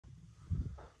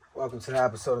Welcome to the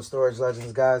episode of Storage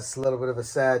Legends, guys. It's a little bit of a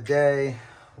sad day.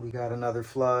 We got another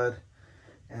flood,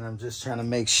 and I'm just trying to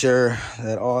make sure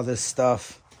that all this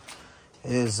stuff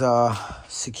is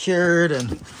secured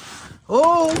and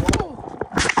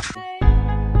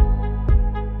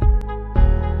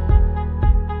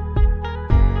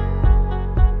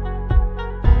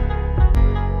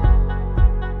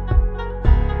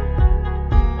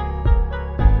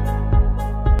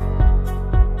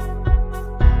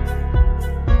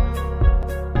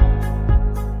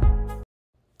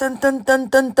dun dun dun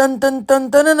dun dun dun dun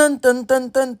dun dun dun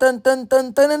dun dun dun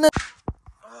dun dun dun.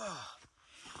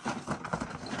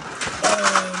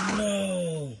 Oh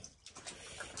no.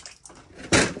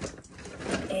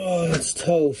 Oh, it's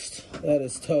toast. That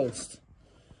is toast.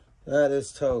 That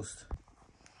is toast.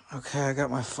 Okay, I got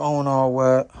my phone all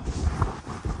wet.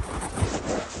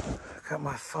 Got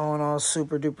my phone all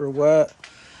super duper wet.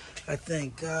 I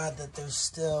thank God that there's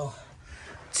still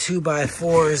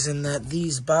 2x4s and that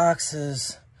these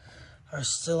boxes are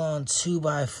still on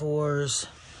 2x4s.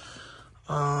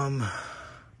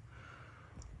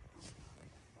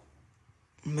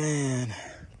 Man,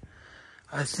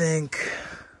 I think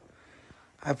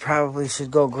I probably should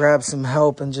go grab some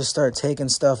help and just start taking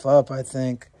stuff up, I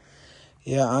think.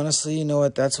 Yeah, honestly, you know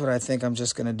what? That's what I think I'm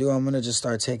just going to do. I'm going to just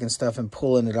start taking stuff and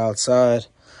pulling it outside.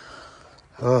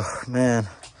 Oh, man.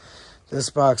 This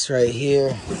box right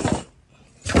here.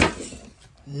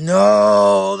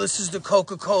 No, this is the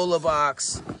Coca-Cola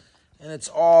box, and it's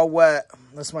all wet.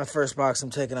 That's my first box I'm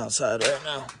taking outside right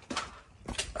now.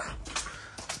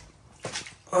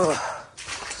 Oh.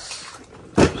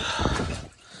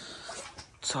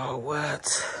 It's all wet.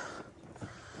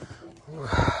 Oh,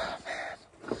 man.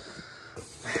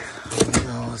 Who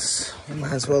knows? We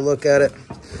might as well look at it.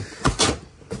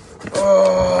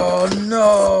 Oh,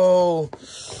 no.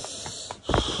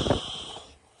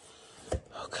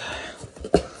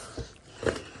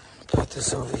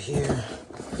 This over here.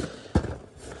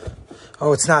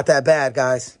 Oh, it's not that bad,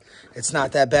 guys. It's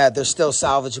not that bad. They're still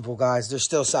salvageable, guys. They're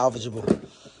still salvageable.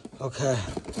 Okay.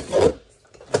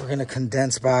 We're going to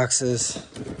condense boxes.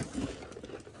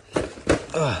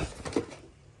 Ugh.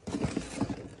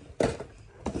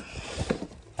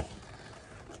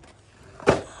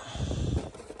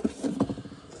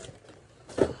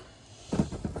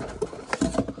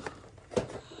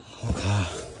 Okay.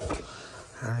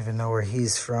 I don't even know where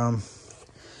he's from.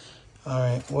 All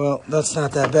right, well, that's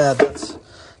not that bad.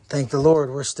 Thank the Lord,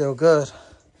 we're still good.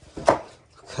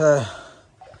 Okay.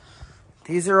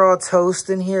 These are all toast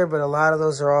in here, but a lot of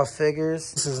those are all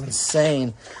figures. This is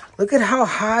insane. Look at how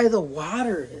high the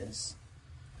water is.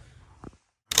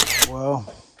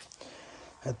 Well,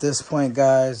 at this point,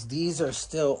 guys, these are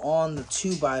still on the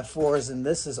 2x4s, and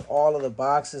this is all of the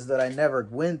boxes that I never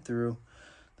went through.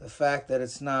 The fact that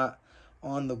it's not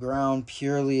on the ground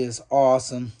purely is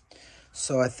awesome.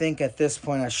 So I think at this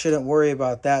point I shouldn't worry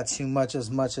about that too much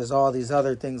as all these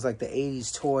other things like the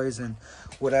 80s toys and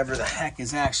whatever the heck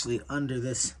is actually under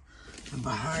this and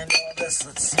behind all this.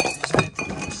 Let's see if there's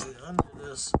anything actually under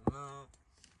this. No.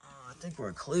 Oh, I think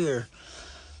we're clear.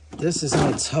 This is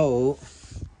in a tote.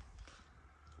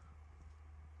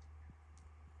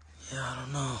 Yeah, I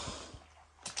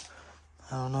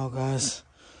don't know, guys.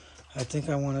 I think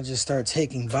I want to just start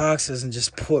taking boxes and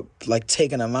just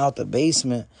taking them out the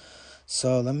basement.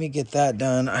 So let me get that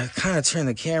done. I kind of turned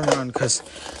the camera on because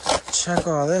check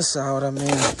all this out. I mean,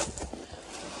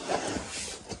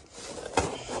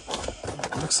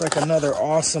 looks like another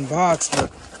awesome box,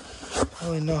 but I don't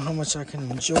really know how much I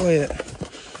can enjoy it.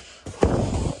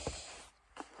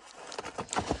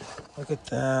 Look at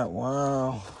that.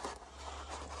 Wow.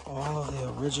 All of the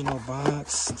original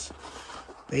box.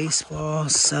 Baseball,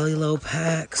 cellulo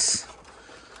packs.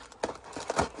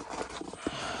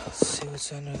 Let's see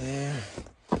what's under there.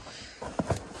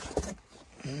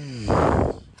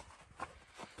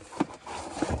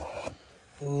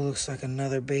 Ooh, looks like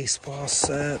another baseball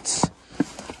set.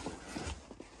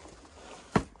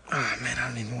 Oh, man, I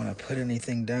don't even want to put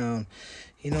anything down.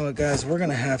 You know what, guys? We're going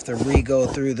to have to re-go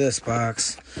through this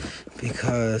box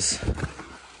because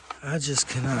I just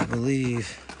cannot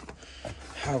believe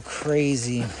how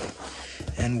crazy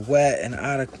and wet and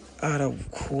out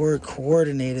of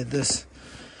coordinated this.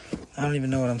 I don't even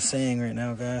know what I'm saying right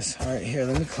now, guys. All right, here,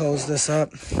 let me close this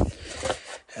up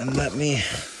and let me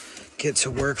get to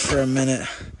work for a minute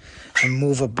and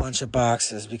move a bunch of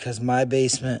boxes because my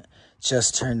basement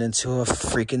just turned into a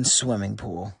freaking swimming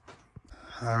pool.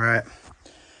 All right,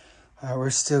 we're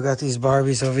still got these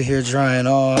Barbies over here drying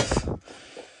off.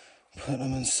 Put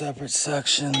them in separate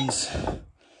sections.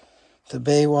 The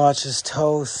Baywatch is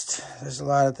toast. There's a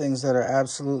lot of things that are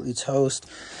absolutely toast.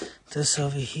 This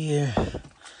over here,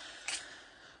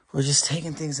 we're just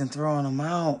taking things and throwing them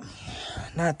out.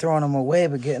 Not throwing them away,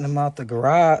 but getting them out the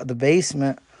garage, the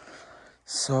basement.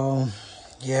 So,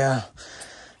 yeah,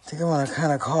 I think I want to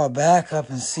kind of call back up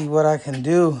and see what I can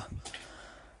do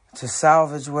to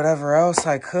salvage whatever else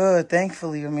I could.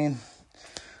 Thankfully, I mean,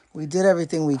 we did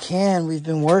everything we can. We've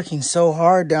been working so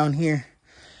hard down here,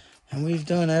 and we've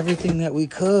done everything that we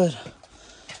could.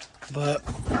 But,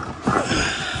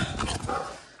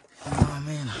 I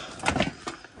mean,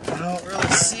 I don't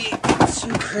really see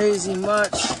too crazy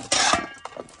much.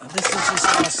 This is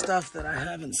just all stuff that I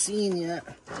haven't seen yet.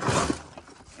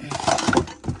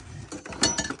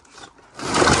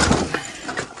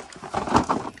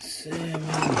 Let's see, I mean,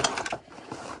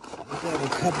 we got a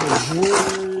couple of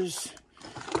drawers.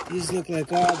 These look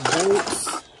like all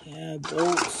bolts. Yeah,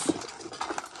 bolts.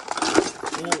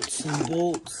 Bolts and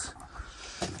bolts.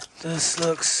 This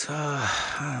looks,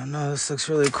 I don't know, this looks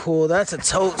really cool. That's a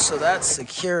tote, so that's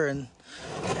secure and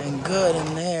good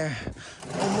in there.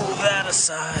 We'll move that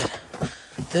aside.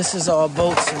 This is all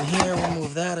bolts in here. We'll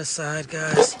move that aside,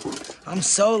 guys. I'm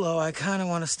solo. I kind of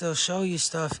want to still show you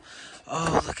stuff.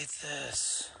 Oh, look at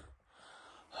this.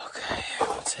 Okay,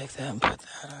 we'll take that and put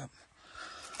that up.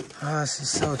 Oh, this is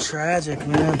so tragic,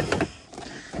 man.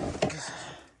 Let's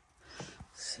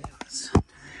see what's up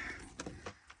there.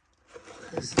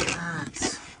 What is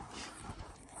that?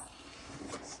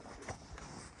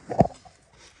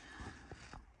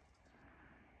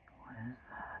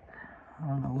 I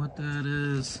don't know what that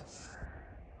is.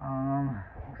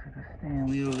 Looks like a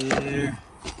Stanley over there.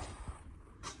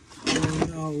 Oh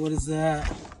no, what is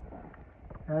that?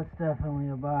 That's definitely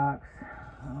a box.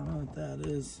 I don't know what that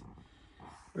is.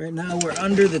 Right now we're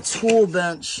under the tool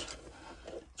bench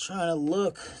trying to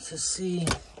look to see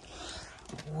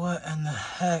what in the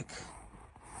heck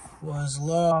was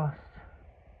lost.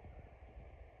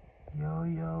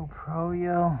 Yo-yo,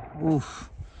 pro-yo. Oof.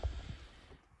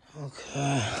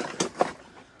 Okay.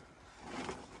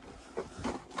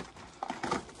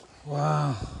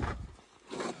 Wow.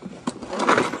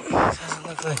 Doesn't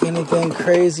look like anything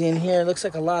crazy in here. It looks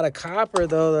like a lot of copper,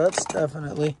 though. That's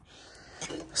definitely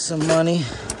some money.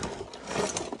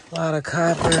 A lot of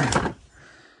copper.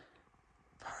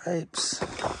 Pipes.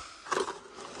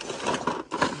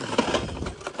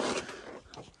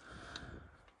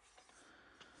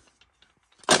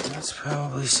 That's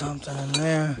probably something in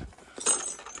there.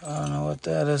 I don't know what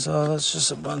that is. Oh, that's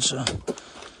just a bunch of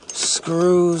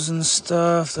screws and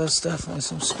stuff. That's definitely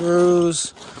some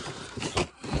screws.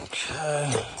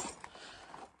 Okay.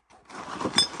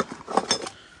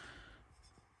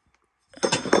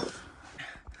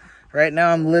 Right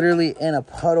now I'm literally in a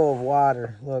puddle of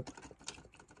water. Look.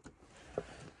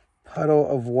 Puddle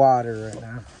of water right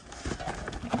now.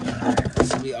 Alright,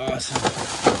 this will be awesome.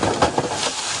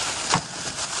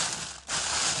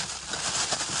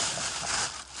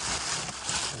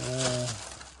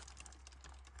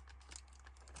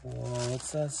 Whoa,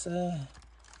 what's that say?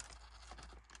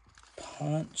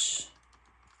 Punch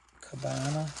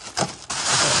Cabana.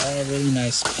 All really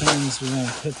nice pins. We want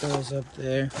to put those up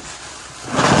there.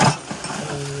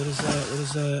 Oh, what is that? What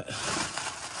is that?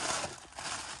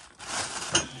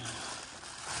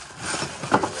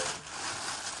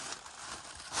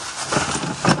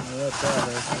 I don't know what that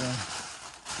is.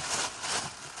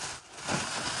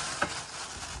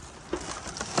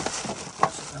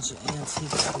 There's a bunch of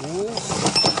antique tools.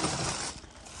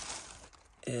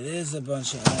 It is a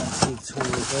bunch of antique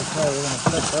tools. Okay, we're going to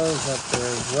put those up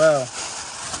there as well.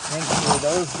 Thankfully,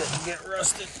 those didn't get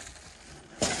rusted.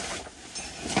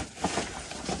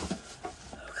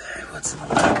 Okay, what's in the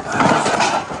lockbox?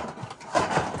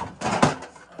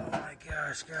 Oh my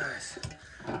gosh, guys.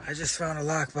 I just found a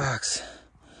lockbox.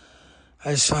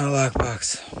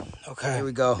 Okay, here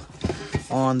we go.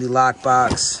 On the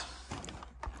lockbox.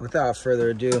 Without further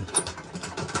ado,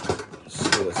 let's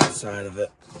see what's inside of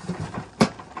it.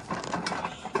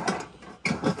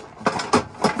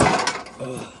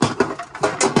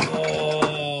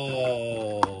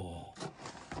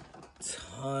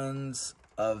 Tons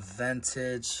of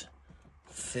vintage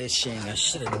fishing. I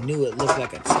should have knew it looked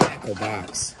like a tackle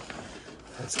box.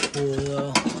 That's cool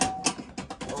though.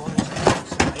 Oh, there's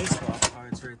some baseball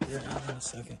cards right there. Hold on a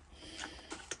second.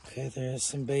 Okay, there's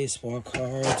some baseball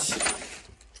cards.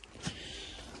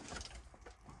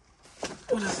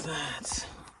 What is that?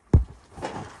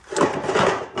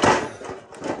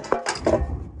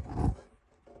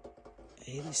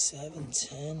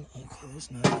 $87.10. Okay, there's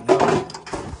nothing.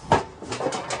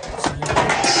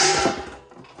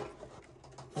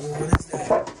 Oh, what is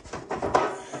that?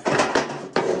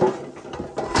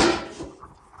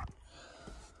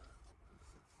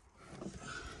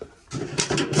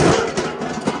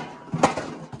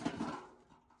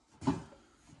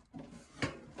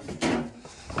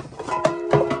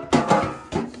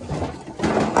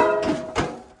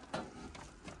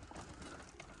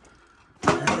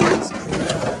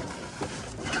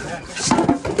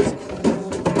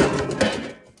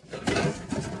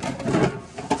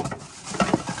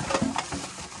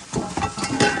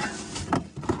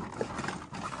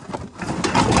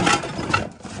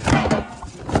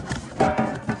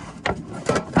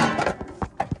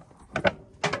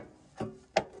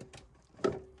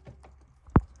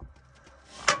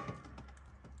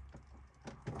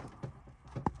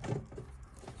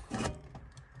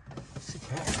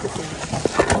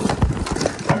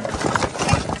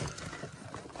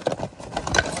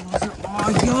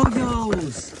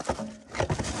 Yo-yos.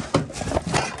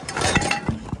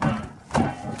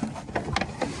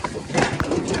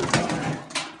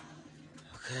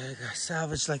 Okay, I got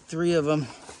salvaged like 3 of them.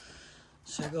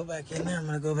 Should I go back in there? I'm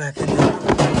gonna go back in there. Oh,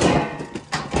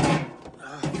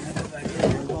 I'm gonna go back in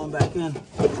there. I'm going back in.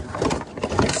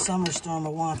 Summer storm, I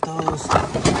want those.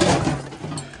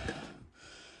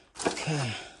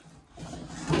 Okay.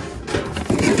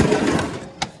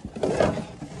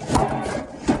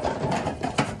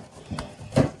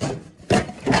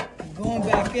 I'm going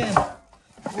back in.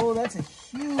 Oh, that's a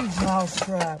huge mouse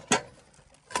trap.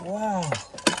 Wow.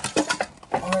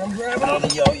 All right, I'm grabbing all the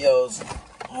yo-yos.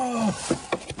 Oh.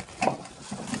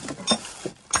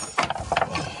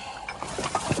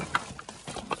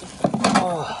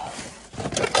 Oh.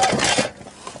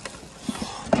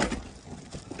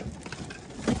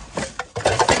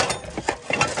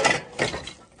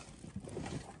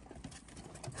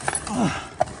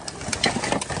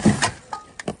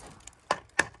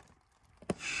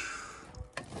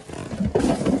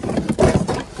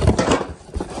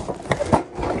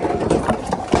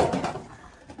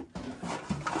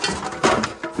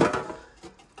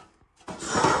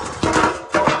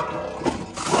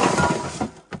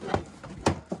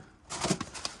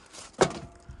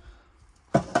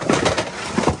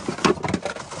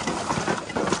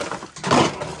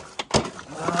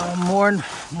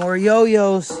 More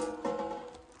yo-yos.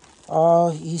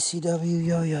 Oh, ECW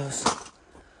yo-yos.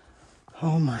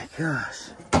 Oh my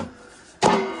gosh.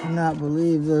 Cannot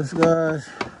believe this, guys.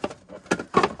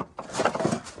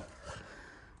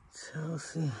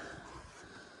 Chelsea.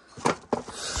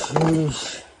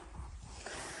 Sheesh.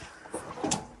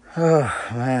 Oh,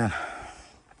 man.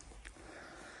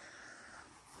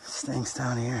 Stinks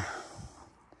down here.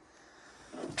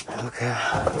 Okay.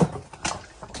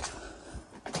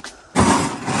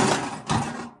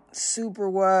 Super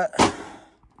wet. I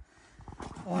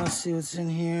want to see what's in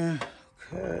here.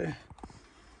 Okay.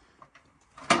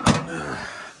 Oh,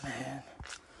 man.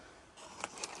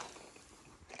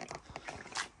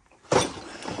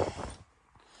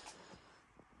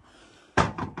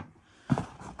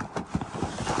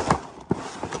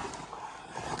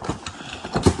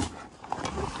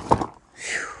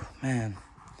 Whew, man.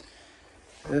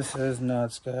 This is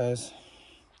nuts, guys.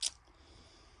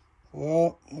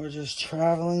 Well, we're just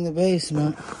traveling the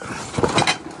basement.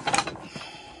 Let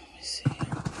me see.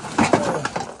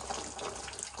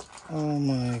 Oh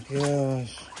my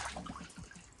gosh.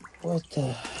 What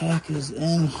the heck is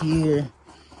in here?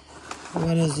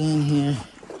 What is in here?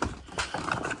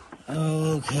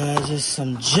 Oh, okay, just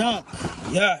some junk.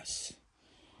 Yes.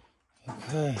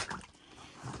 Okay.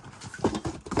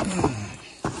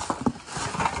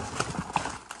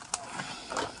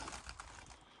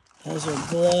 Those are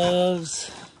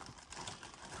gloves.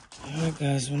 Alright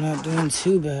guys, we're not doing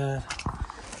too bad.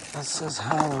 That says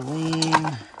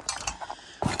Halloween.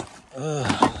 Ugh.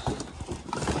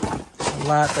 A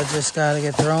lot that just gotta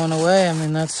get thrown away. I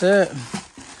mean, that's it.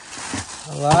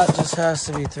 A lot just has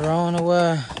to be thrown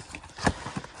away.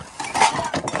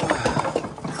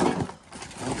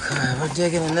 Okay, we're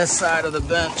digging in this side of the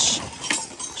bench.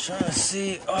 Trying to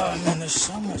see. Oh man, there's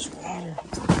so much water.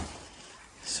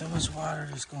 So much water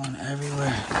just going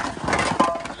everywhere.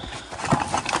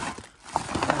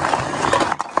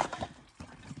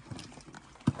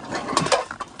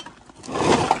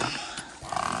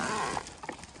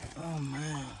 Oh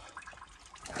man.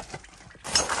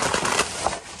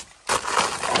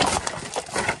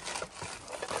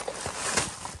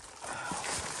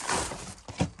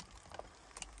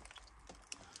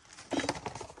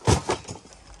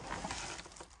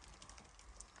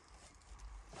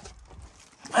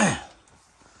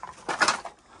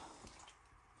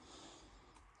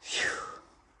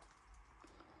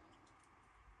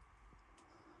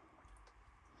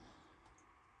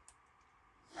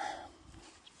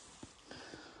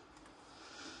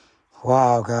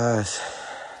 Wow, guys.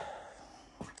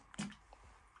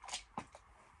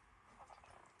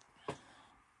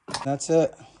 That's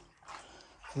it.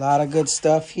 A lot of good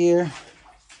stuff here,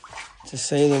 to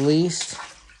say the least.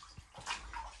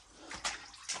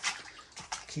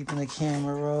 Keeping the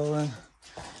camera rolling.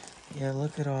 Yeah,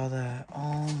 look at all that.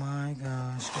 Oh my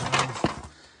gosh, guys.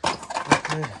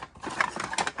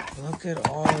 Look at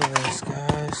all of this,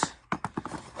 guys.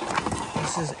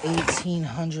 This is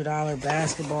 $1,800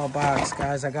 basketball box,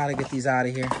 guys. I gotta get these out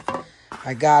of here.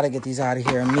 I gotta get these out of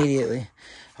here immediately.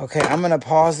 Okay, I'm gonna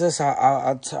pause this.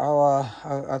 I'll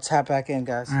tap back in,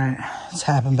 guys. All right,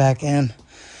 tapping back in.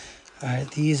 All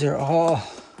right, these are all.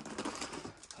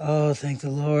 Oh, thank the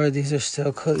Lord. These are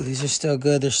still cooked. These are still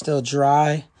good. They're still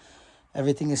dry.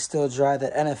 Everything is still dry. The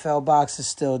NFL box is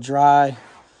still dry.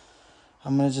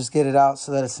 I'm gonna just get it out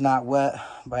so that it's not wet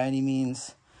by any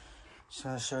means. Just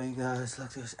trying to show you guys.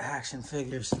 Look, there's action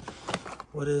figures.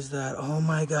 What is that? Oh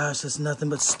my gosh, there's nothing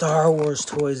but Star Wars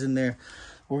toys in there.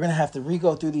 We're gonna have to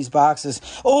re-go through these boxes.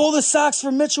 Oh, the socks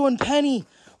from Mitchell and Penny.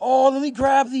 Oh, let me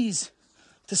grab these.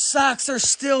 The socks are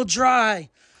still dry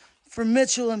for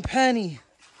Mitchell and Penny.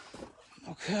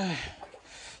 Okay.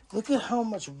 Look at how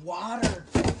much water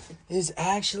is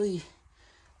actually,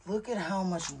 look at how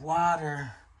much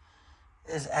water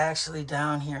is actually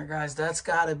down here, guys. That's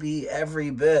gotta be every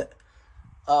bit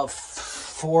of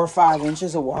 4 or 5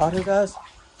 inches of water, guys.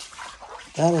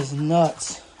 That is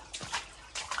nuts.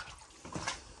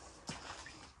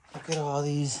 Look at all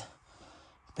these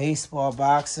baseball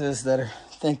boxes that are,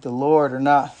 thank the Lord, are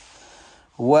not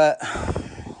wet.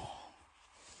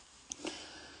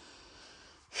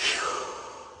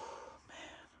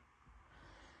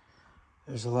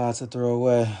 There's a lot to throw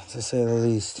away, to say the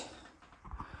least.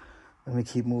 Let me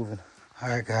keep moving. All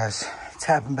right, guys,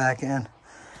 tapping back in.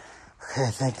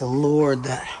 Okay, thank the Lord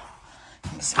that,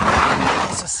 this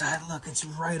aside, look, it's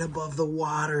right above the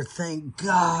water. Thank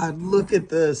God. Look at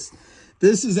this.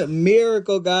 This is a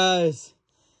miracle, guys.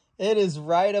 It is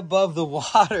right above the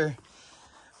water.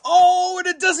 Oh, and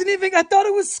it doesn't even, I thought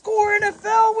it was score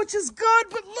NFL, which is good,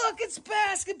 but look, it's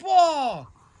basketball.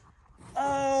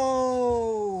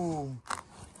 Oh,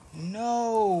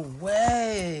 no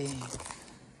way.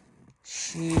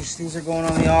 Sheesh, these are going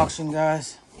on the auction,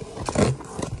 guys.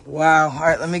 Wow. All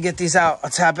right, let me get these out. I'll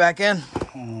tap back in.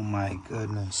 Oh, my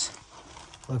goodness.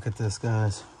 Look at this,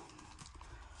 guys.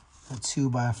 The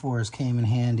 2x4s came in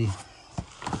handy.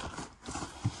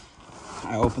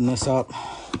 I open this up.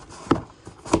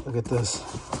 Look at this.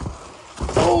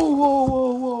 Oh, whoa,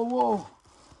 whoa, whoa, whoa.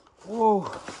 Whoa.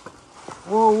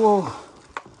 Whoa, whoa.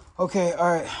 Okay,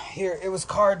 all right. Here, it was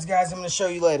cards, guys. I'm going to show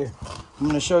you later.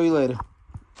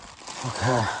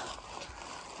 Okay.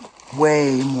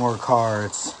 Way more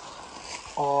cards.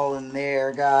 All in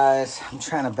there, guys. I'm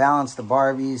trying to balance the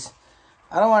Barbies.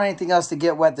 I don't want anything else to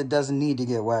get wet that doesn't need to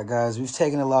get wet, guys. We've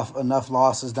taken enough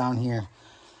losses down here.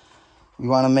 We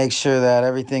want to make sure that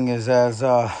everything is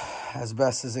as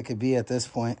best as it could be at this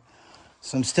point.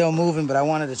 So I'm still moving, but I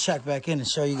wanted to check back in and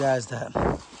show you guys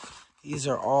that these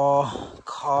are all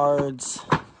cards.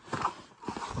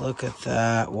 Look at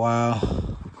that.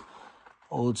 Wow.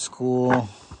 Old school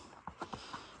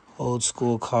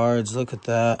cards. Look at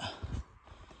that.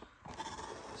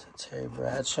 Is it Terry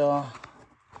Bradshaw?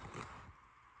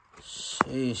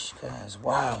 Sheesh, guys.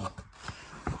 Wow.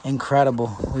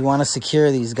 Incredible. We want to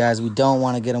secure these, guys. We don't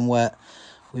want to get them wet.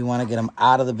 We want to get them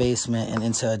out of the basement and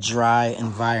into a dry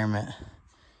environment.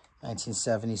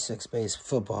 1976 base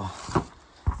football.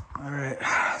 All right,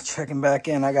 checking back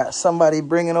in. I got somebody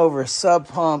bringing over a sub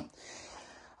pump.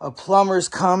 A plumber's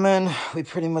coming. We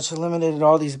pretty much eliminated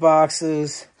all these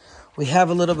boxes. We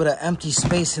have a little bit of empty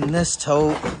space in this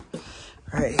tote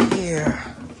right here.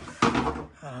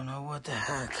 I don't know what the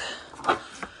heck.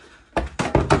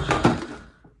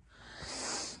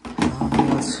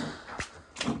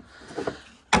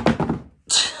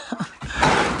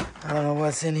 I don't know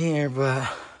what's in here, but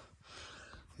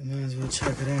we might as well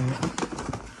check it out.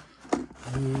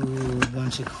 Ooh, a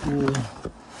bunch of cool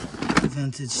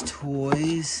vintage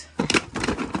toys.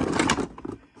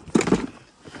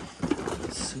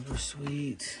 Super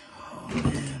sweet. Oh,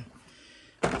 man.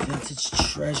 Vintage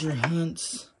treasure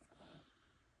hunts.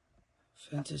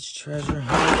 Vintage treasure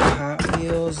hunt. Hot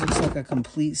Wheels. Looks like a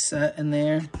complete set in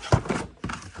there.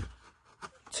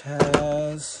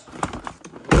 Taz.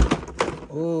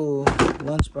 Oh,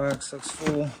 lunchbox looks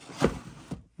full.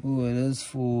 Oh, it is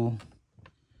full.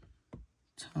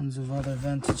 Tons of other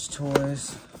vintage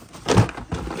toys. Oh,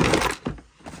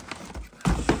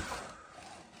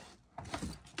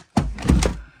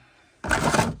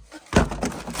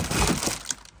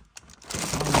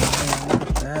 man, look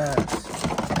at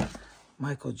that.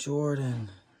 Michael Jordan.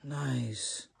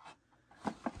 Nice.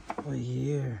 What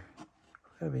year?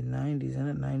 Gotta be 90s, isn't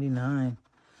it? 99.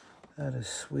 That is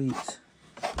sweet.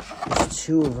 There's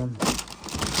 2 of them.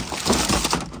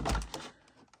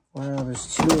 Wow,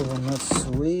 there's 2 of them. That's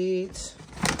sweet.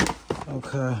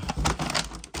 Okay.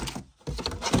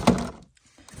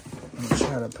 I'm gonna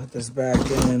try to put this back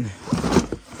in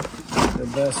the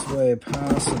best way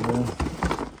possible.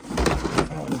 I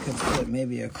thought we could fit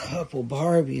maybe a couple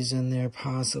Barbies in there,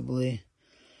 possibly,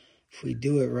 if we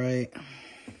do it right.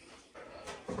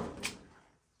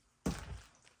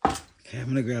 Okay, I'm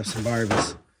gonna grab some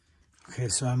Barbies. Okay,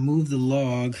 so I moved the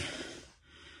log.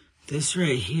 This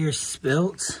right here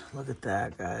spilt. Look at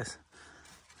that, guys.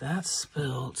 That's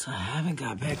spilt. I haven't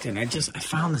got back there. And I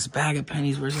found this bag of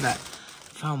pennies. Where's it at? I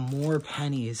found more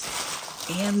pennies.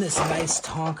 And this nice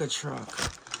Tonka truck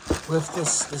with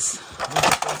this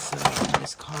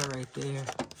nice car right there.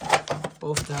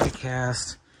 Both die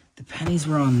cast. The pennies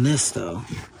were on this though.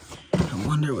 I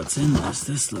wonder what's in this.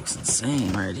 This looks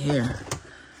insane right here.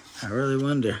 I really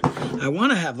wonder. I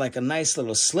want to have like a nice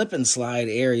little slip and slide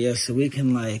area so we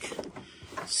can like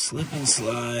slip and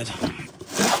slide.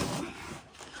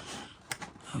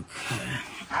 Okay.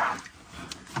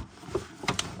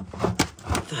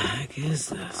 What the heck is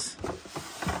this?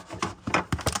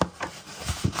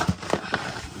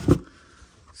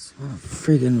 Someone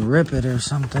freaking rip it or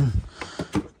something.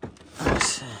 Let's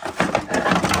see.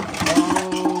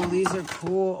 Oh, these are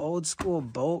cool old school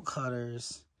bolt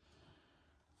cutters.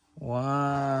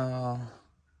 Wow.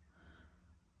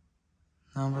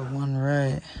 Number 1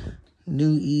 right.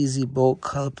 New Easy Bolt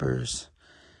Clippers.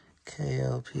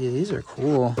 KLP. These are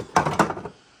cool.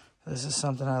 This is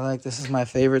something I like. This is my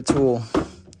favorite tool.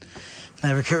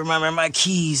 Never can remember my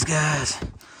keys, guys.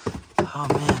 Oh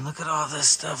man, look at all this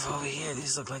stuff over here.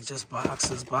 These look like just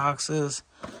boxes. Looks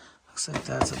like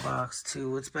that's a box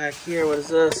too. What's back here? What is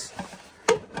this?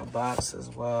 A box as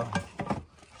well.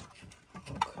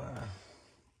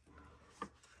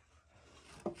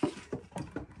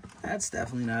 That's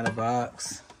definitely not a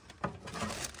box.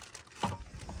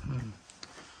 What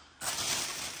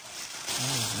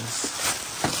is this?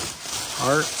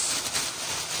 Hearts.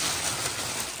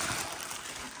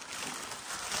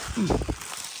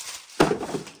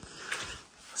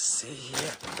 Let's see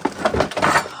here.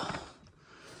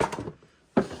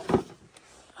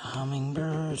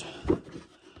 Hummingbird.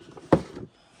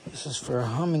 This is for a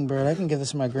hummingbird. I can give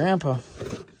this to my grandpa.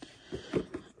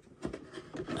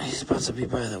 He's about to be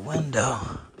by the window.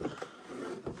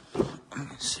 Let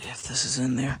me see if this is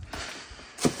in there.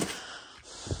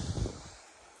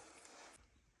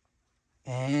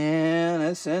 And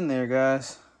it's in there,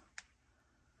 guys.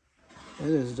 It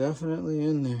is definitely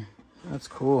in there. That's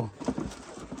cool.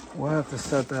 We'll have to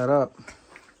set that up.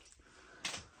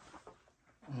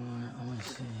 Alright, let me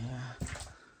see here.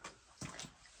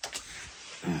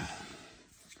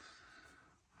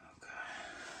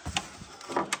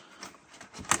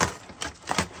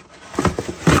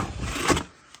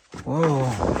 Whoa.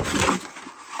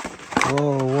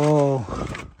 Whoa, whoa.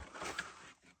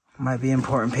 Might be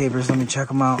important papers. Let me check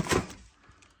them out.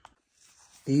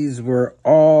 These were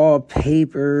all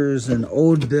papers and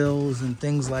old bills and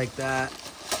things like that.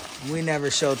 We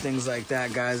never show things like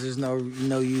that, guys. There's no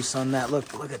use on that.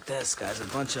 Look at this, guys. A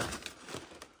bunch of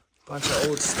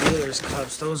old Steelers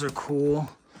cups. Those are cool.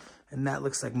 And that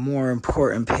looks like more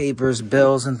important papers,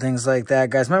 bills, and things like that,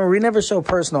 guys. Remember, we never show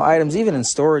personal items, even in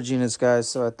storage units, guys.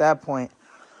 So at that point,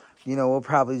 you know, we'll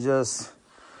probably just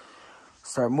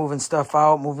start moving stuff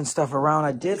out, moving stuff around.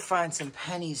 I did find some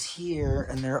pennies here,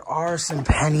 and there are some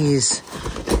pennies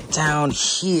down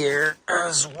here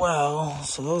as well.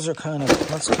 So those are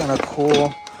that's kind of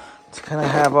cool to kind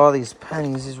of have all these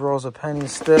pennies, these rolls of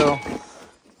pennies still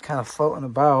kind of floating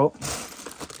about.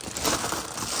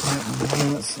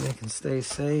 So they can stay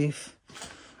safe.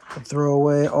 I'll throw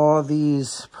away all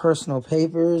these personal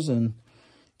papers and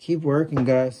keep working,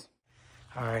 guys.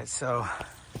 All right, so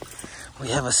we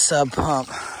have a sub pump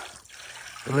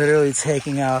literally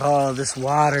taking out all of this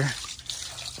water.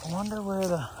 I wonder where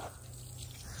yeah,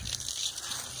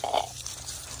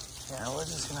 we're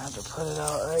just gonna have to put it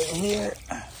out right here.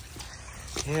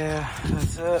 Yeah,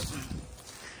 that's it.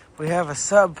 We have a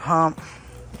sub pump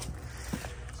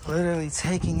literally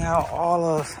taking out all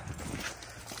of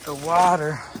the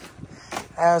water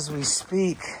as we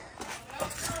speak.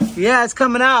 Yeah, it's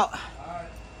coming out.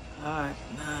 All right,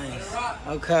 nice.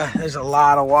 Okay, there's a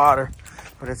lot of water,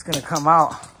 but it's gonna come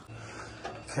out.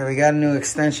 Okay, we got a new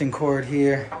extension cord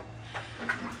here.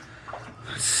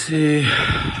 Let's see.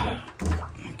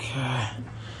 Okay.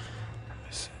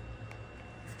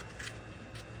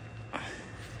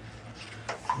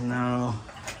 No.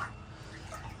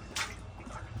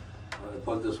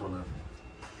 Plug this one in.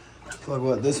 Plug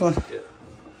what, this one? Yeah.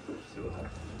 See what happens.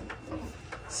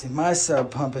 See, my sub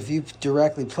pump, if you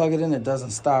directly plug it in, it doesn't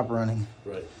stop running.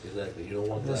 Right, exactly. You don't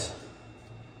want this.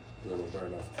 That. It'll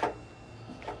burn up.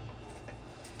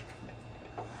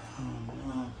 Oh,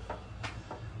 no.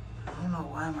 I don't know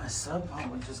why my sub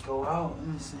pump would just go out. Let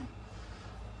me see.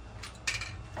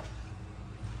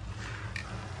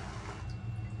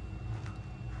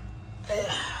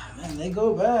 Man, they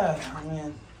go bad. I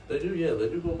mean, they do, yeah, they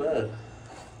do go bad.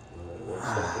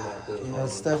 Yeah,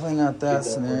 it's definitely not that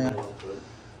scenario.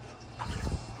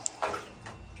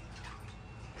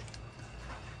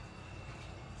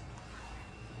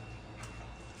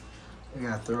 We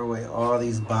gotta throw away all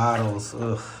these bottles.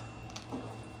 Ugh.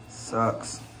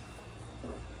 Sucks.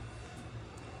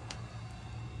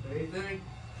 Anything?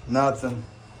 Nothing.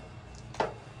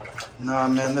 Nah,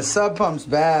 man, the sub pump's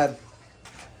bad.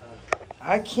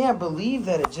 I can't believe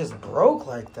that it just broke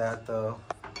like that, though.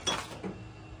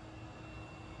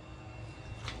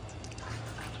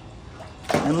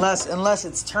 Unless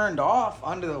it's turned off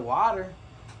under the water.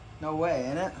 No way,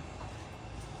 innit?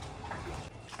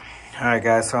 All right,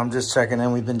 guys, so I'm just checking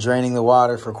in. We've been draining the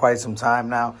water for quite some time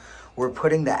now. We're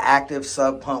putting the active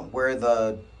sub pump where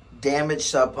the damaged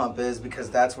sub pump is,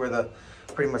 because that's where the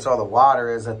pretty much all the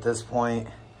water is at this point.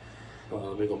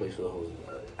 Let me go make sure the hose is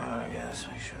all right. Alright, guys,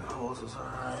 make sure the hose is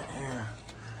alright here.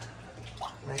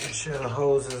 Making sure the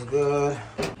hose is good.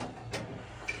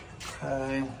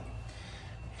 Okay.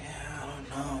 Yeah, I don't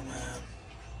know, man.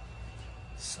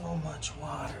 So much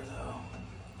water, though.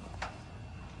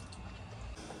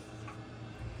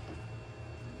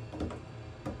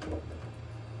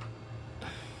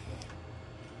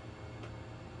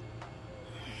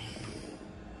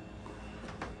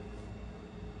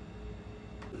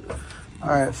 All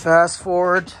right, fast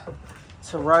forward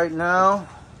to right now.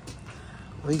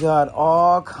 We got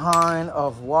all kind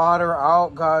of water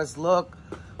out, guys. Look,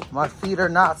 my feet are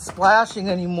not splashing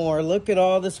anymore. Look at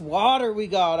all this water we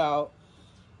got out.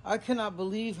 I cannot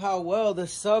believe how well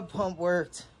this sub pump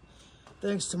worked,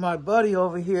 thanks to my buddy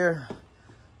over here.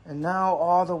 And now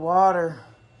all the water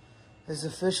is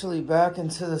officially back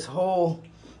into this hole.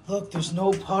 Look, there's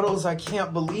no puddles. I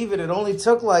can't believe it. It only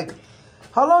took like,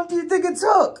 how long do you think it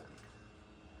took?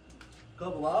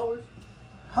 Couple hours.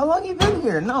 How long you been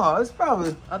here? No, it's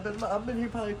probably. I've been here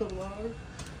probably a couple hours.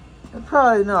 It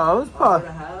probably no. It was probably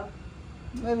Hour and a half.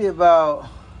 maybe about.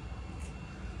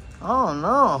 I don't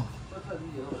know. What time do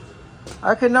you get home?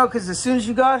 I could know because as soon as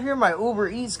you got here, my Uber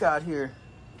Eats got here.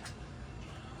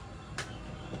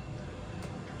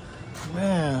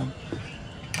 Man,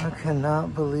 I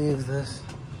cannot believe this.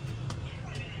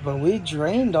 But we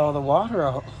drained all the water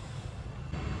out.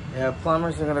 Yeah,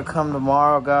 plumbers are gonna come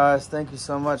tomorrow, guys. Thank you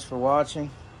so much for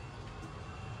watching.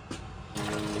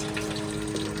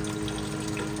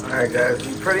 All right, guys,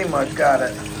 we pretty much got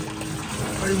it.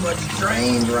 Pretty much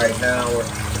drained right now. We're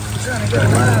trying to get the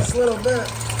last little bit.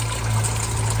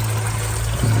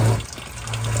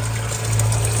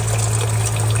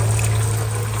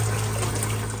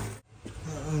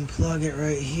 I'll unplug it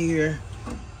right here.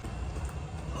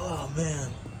 Oh man,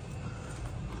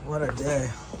 what a day!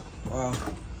 Wow.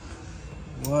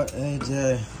 What a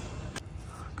day.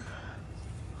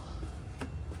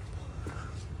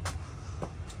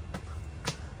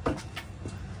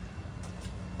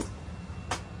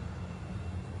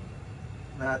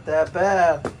 Not that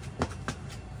bad.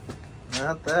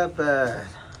 Not that bad.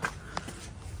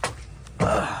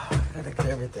 Gotta get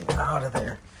everything out of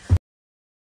there.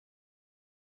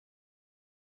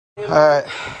 All right,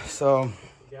 so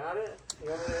Got it?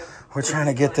 we're trying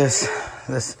to get this.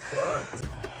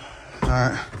 All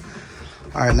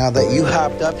right, now that you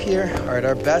hopped up here, all right,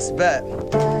 our best bet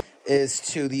is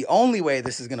to, the only way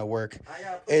this is gonna work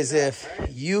is if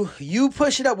you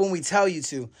push it up when we tell you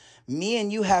to. Me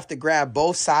and you have to grab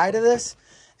both sides of this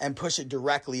and push it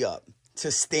directly up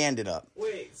to stand it up.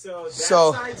 Wait, so that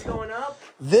So- side's going up?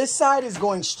 This side is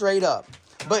going straight up.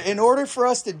 But in order for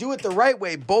us to do it the right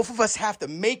way, both of us have to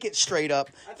make it straight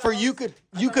up for you could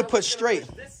push straight.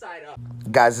 This side up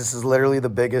Guys, this is literally the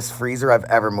biggest freezer I've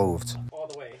ever moved. all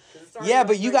the way. 'Cause it's already Yeah, up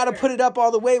but you right got to there. put it up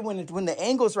all the way when the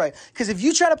angle's right. Because if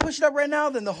you try to push it up right now,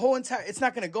 then the whole entire, it's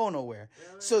not going to go nowhere.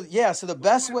 So yeah, so the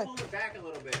best way. Pull it back a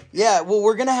little bit. Yeah, well,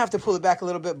 we're going to have to pull it back a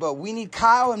little bit, but we need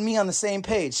Kyle and me on the same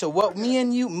page. So what me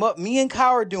and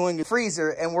Kyle are doing is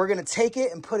freezer, and we're going to take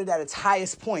it and put it at its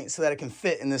highest point so that it can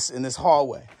fit in this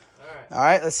hallway. All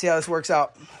right, let's see how this works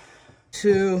out.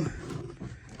 2.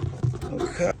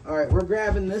 Okay. All right, we're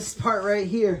grabbing this part right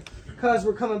here because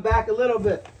we're coming back a little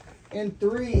bit. In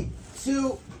 3,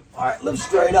 2. All right, lift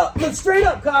straight up. Lift straight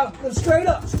up, Kyle. Lift straight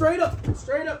up, straight up,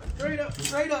 straight up, straight up,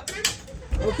 straight up.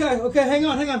 Okay, hang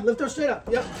on. Lift her straight up.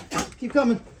 Yep, keep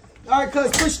coming. All right,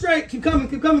 cuz, push straight. Keep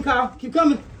coming, Kyle. Keep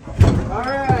coming. All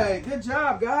right, good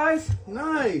job, guys.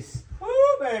 Nice. Woo,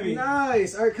 baby.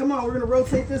 Nice. All right, come on. We're going to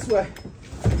rotate this way.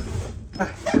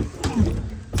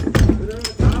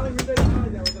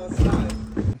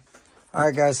 All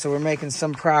right, guys, so we're making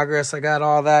some progress. I got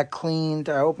all that cleaned.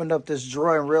 I opened up this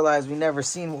drawer and realized we never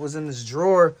seen what was in this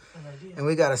drawer. And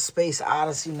we got a Space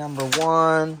Odyssey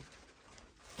 #1.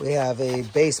 We have a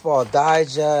Baseball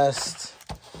Digest.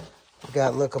 We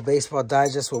got, look, a Baseball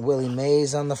Digest with Willie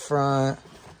Mays on the front.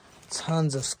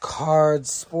 Tons of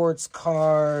cards, sports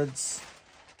cards.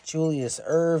 Julius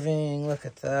Irving, look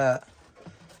at that.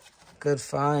 Good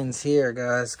finds here,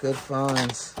 guys. Good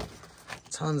finds.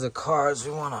 Tons of cards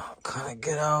we want to kind of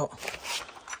get out.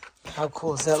 How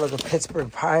cool is that? Look, a Pittsburgh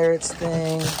Pirates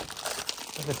thing.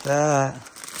 Look at that.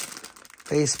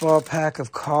 Baseball pack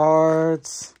of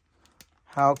cards.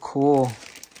 How cool.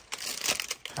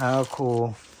 How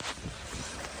cool.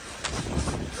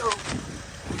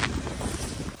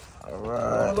 All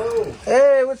right. Hello.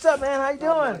 Hey, what's up, man? How you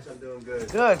doing? I'm doing good.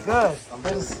 Good, good. I'm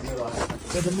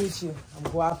Good to meet you. I'm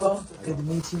Guapo. Good to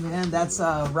meet you, man. That's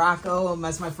Rocco.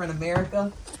 That's my friend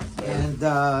America.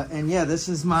 And yeah, this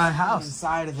is my house.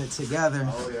 Inside of it together.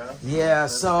 Oh yeah. Yeah.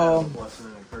 So. Blessing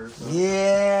and a curse, huh?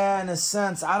 Yeah, in a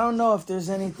sense. I don't know if there's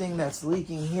anything that's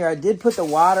leaking here. I did put the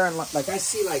water in, like I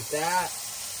see like that.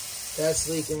 That's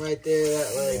leaking right there.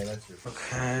 That like. Yeah, that's your...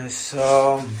 Okay,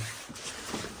 so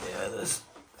yeah, this.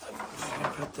 I'm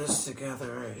gonna put this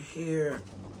together right here.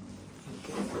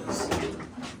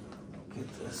 Get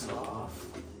this off.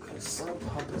 Okay, sub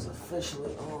pump is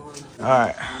officially on. All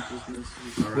right.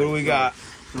 What do we got?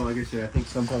 So like I said, I think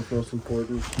sump pump goes from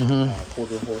Hoarders.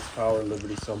 Quarter horsepower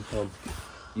Liberty sump pump,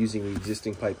 using the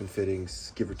existing pipe and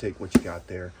fittings, give or take what you got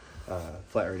there.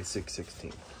 Flat rate is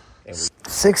 $616. And we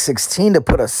 616 to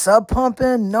put a sub pump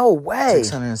in? No way.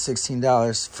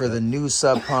 $616 for the new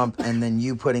sub pump, and then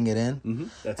you putting it in.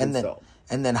 that's and installed.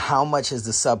 And then how much is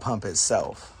the sub pump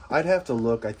itself? I'd have to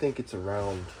look. I think it's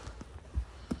around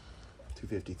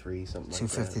 $253, something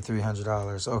like that.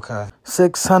 $300. Okay.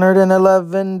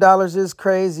 $611 is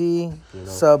crazy. You know,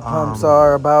 sub pumps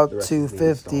are about the rest is the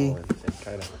install $250. and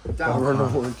kind of cover the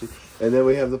warranty. And then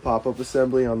we have the pop-up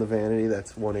assembly on the vanity.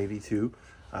 That's $182.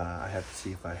 I have to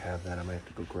see if I have that. I might have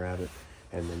to go grab it.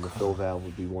 And then the fill valve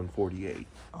would be $148.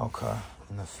 Okay.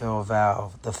 And the fill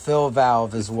valve. The fill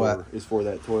valve is what? Is for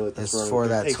that toilet that's It's running. for It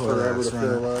that takes toilet forever that's to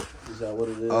fill running. up. Is that what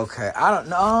it is? Okay. I don't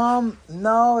know.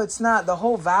 No, it's not. The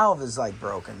whole valve is like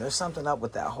broken. There's something up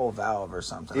with that whole valve or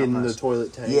something. In the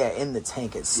toilet tank? Yeah, in the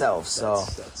tank itself.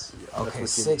 That's okay,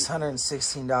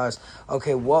 $616.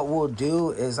 Okay, what we'll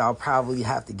do is I'll probably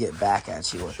have to get back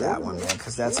at you with that one, man,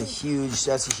 because that's a huge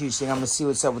thing. I'm gonna see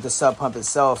what's up with the sub pump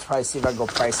itself. Probably see if I can go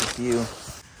price a few.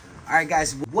 All right,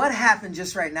 guys, what happened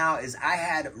just right now is I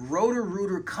had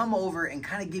Roto-Rooter come over and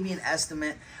kind of give me an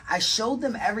estimate. I showed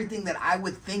them everything that I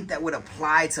would think that would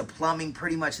apply to plumbing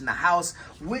pretty much in the house,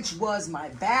 which was my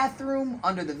bathroom.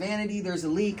 Under the vanity, there's a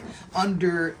leak.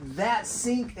 Under that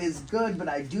sink is good, but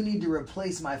I do need to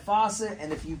replace my faucet.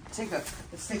 And if you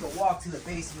let's take a walk to the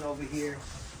basement over here.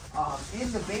 In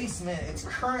the basement, it's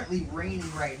currently raining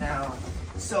right now.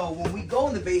 So when we go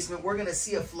in the basement, we're gonna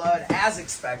see a flood as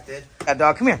expected.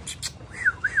 Dog, come here.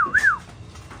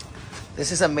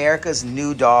 This is America's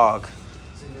new dog.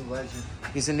 He's a new legend.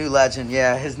 He's a new legend,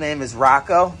 yeah. His name is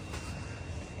Rocco.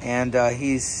 And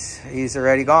he's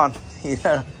already gone.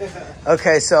 Yeah.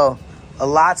 Okay, so a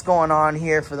lot's going on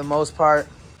here for the most part,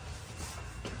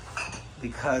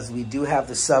 because we do have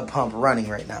the sub pump running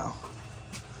right now.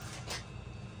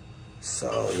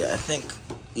 So yeah, I think,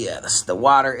 yeah, the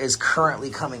water is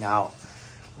currently coming out.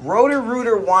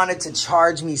 Roto-Rooter wanted to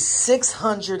charge me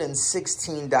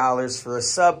 $616 for a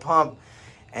sub pump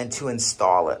and to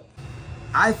install it.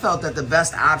 I felt that the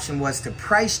best option was to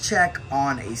price check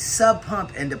on a sub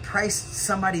pump and to price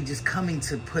somebody just coming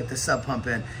to put the sub pump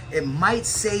in. It might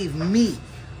save me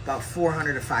about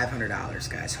 $400 to $500,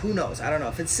 guys. Who knows? I don't know.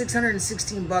 If it's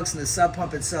 616 bucks and the sub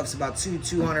pump itself is about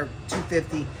 $200,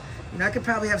 $250. You know, I could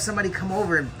probably have somebody come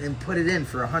over and put it in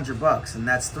for $100, and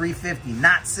that's $350,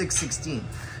 not $616.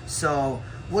 So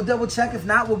we'll double check. If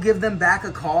not, we'll give them back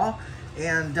a call,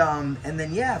 and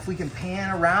then yeah, if we can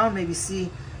pan around, maybe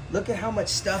see. Look at how much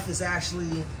stuff is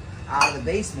actually out of the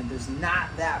basement. There's not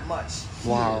that much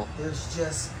here. Wow. There's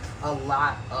just a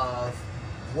lot of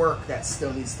work that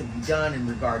still needs to be done in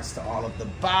regards to all of the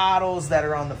bottles that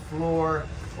are on the floor.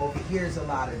 Over here's a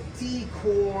lot of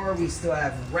decor. We still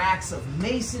have racks of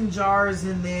mason jars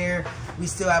in there. We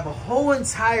still have a whole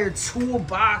entire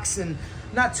toolbox, and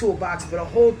not toolbox, but a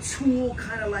whole tool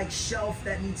kind of like shelf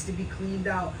that needs to be cleaned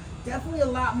out. Definitely a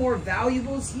lot more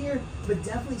valuables here, but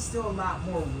definitely still a lot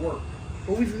more work.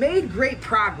 But we've made great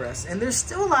progress, and there's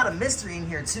still a lot of mystery in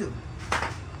here too.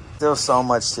 Still so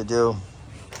much to do.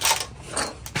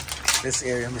 This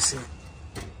area, let me see.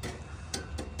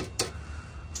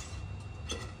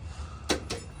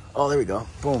 Oh, there we go.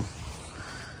 Boom.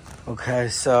 Okay,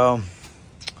 so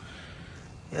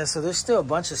yeah, so there's still a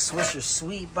bunch of Swisher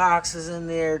Sweet boxes in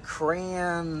there,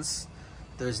 crayons.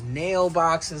 There's nail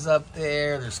boxes up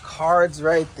there. There's cards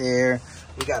right there.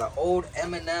 We got an old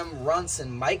M&M Runts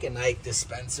and Micanite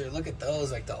dispenser. Look at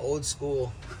those, like the old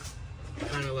school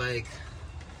kind of like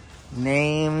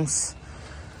names.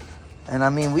 And I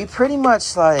mean, we pretty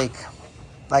much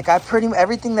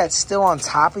everything that's still on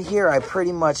top of here, I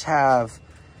pretty much have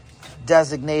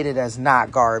designated as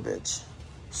not garbage.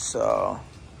 So,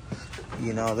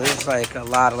 you know, there's like a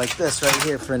lot of like this right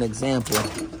here for an example.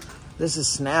 This is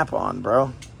Snap-on,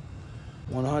 bro.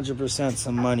 100%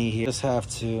 some money here. Just have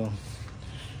to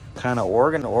kind of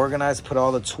organize, put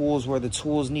all the tools where the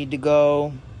tools need to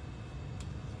go.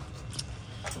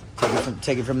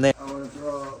 Take it from there. I want to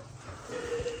throw up.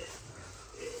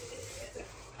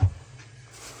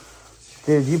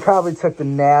 Dude, you probably took the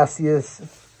nastiest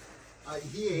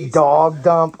dog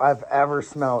dump I've ever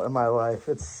smelled in my life.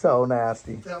 It's so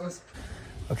nasty.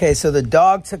 Okay, so the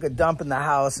dog took a dump in the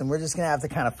house, and we're just going to have to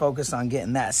kind of focus on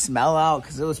getting that smell out,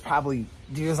 because it was probably,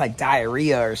 dude, it was like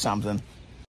diarrhea or something.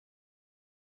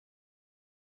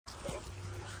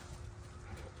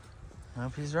 I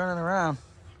hope he's running around.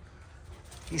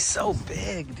 He's so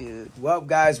big, dude. Well,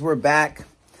 guys, we're back.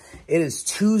 It is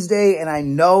Tuesday, and I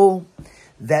know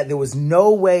that there was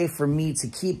no way for me to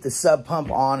keep the sub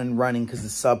pump on and running because the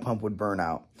sub pump would burn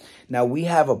out. Now, we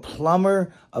have a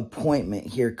plumber appointment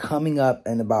here coming up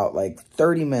in about like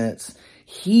 30 minutes.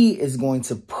 He is going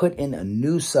to put in a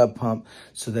new sub pump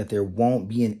so that there won't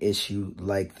be an issue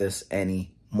like this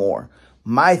anymore.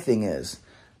 My thing is,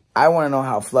 I want to know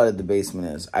how flooded the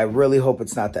basement is. I really hope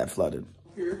it's not that flooded.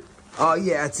 Here? Oh,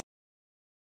 yeah, it's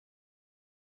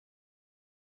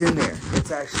in there.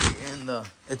 It's actually in the,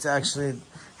 it's actually,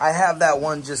 I have that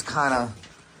one just kind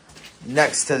of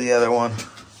next to the other one.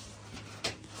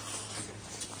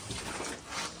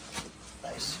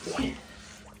 Nice.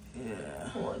 Yeah.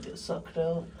 Oh, I get sucked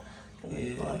out.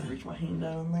 Yeah. I have to reach my hand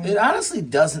down there. It honestly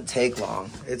doesn't take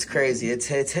long. It's crazy. It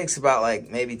takes about like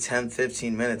maybe 10,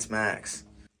 15 minutes max.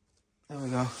 There we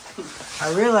go.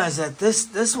 I realized that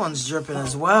this one's dripping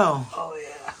as well. Oh,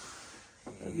 yeah.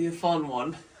 That'd be a fun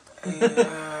one.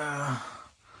 Yeah.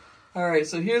 All right,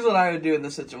 so here's what I would do in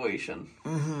this situation.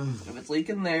 Mm-hmm. If it's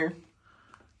leaking there,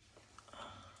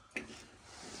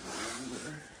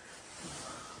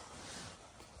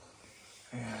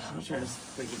 I'm trying to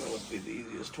think about what would be the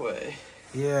easiest way.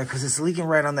 Yeah, because it's leaking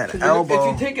right on that elbow.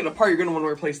 If you take it apart, you're going to want to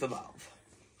replace the valve.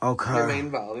 Okay. Your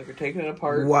main valve. If you're taking it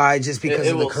apart, why? Just because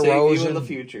of the corrosion? It will save you in the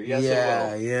future. Yes, yeah,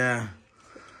 it will. Yeah.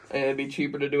 And it'd be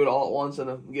cheaper to do it all at once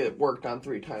and get it worked on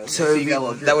 3 times. So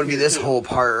that would be this whole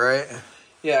part, right?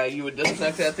 Yeah, you would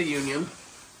disconnect at the union.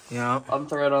 Yeah.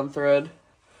 Unthread.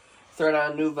 Thread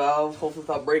on new valve, hopefully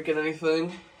without breaking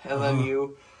anything. And then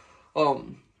you,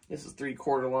 this is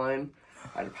 3/4 line.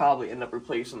 I'd probably end up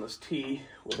replacing this T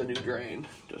with a new drain.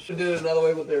 Just to do it another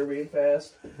way, but they're being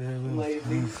fast and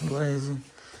lazy.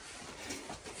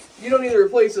 You don't need to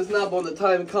replace this now, but when the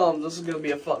time comes, this is going to be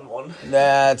a fun one.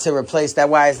 To replace that,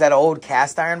 why is that old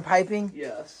cast iron piping?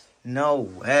 Yes. No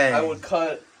way. I would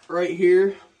cut right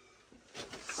here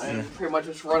and pretty much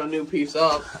just run a new piece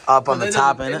up. Up on the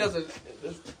top, innit? It doesn't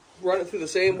just run it through the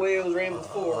same way it was ran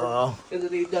before.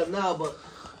 Doesn't need that now,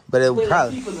 but it would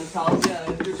probably keep in the house. Yeah,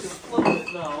 if you're just gonna flip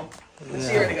it now.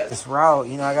 Yeah, this route,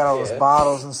 you know, I got all those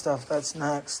bottles and stuff. That's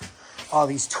next. All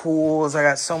these tools. I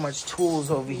got so much tools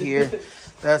over here.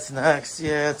 That's next.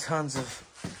 Yeah, tons of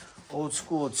old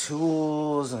school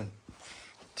tools and,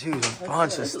 dude, a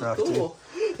bunch of stuff, cool.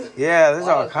 dude. Yeah, there's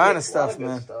all kind of stuff,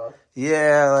 man. Stuff.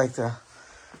 Yeah, like the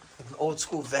old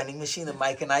school vending machine, the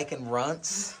Mike and Ike and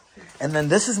Runts. And then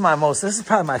this is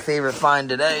probably my favorite find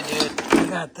today, dude. I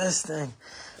got this thing.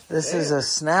 This is a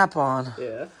Snap-on.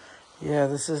 Yeah. Yeah,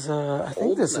 this is I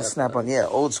think this is Snap-on. Yeah,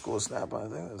 old school Snap-on. I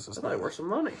think this is. That might worth some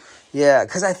money. Yeah,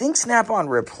 because I think Snap-on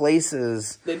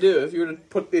replaces. They do. If you were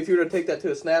to take that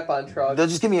to a Snap-on truck, they'll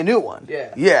just give me a new one.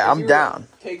 Yeah. Yeah, I'm down.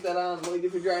 Take that on. What do you do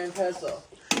if you're driving past though?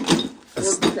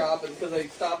 Shop, and because they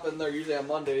stop in there usually on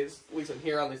Mondays. At least in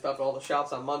Huron, they stop at all the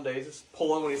shops on Mondays. Just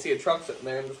pull in when you see a truck sitting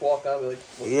there and just walk out. And be like,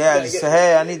 well, yeah, just say,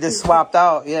 hey, I need this swapped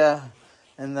out. Yeah,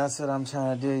 and that's what I'm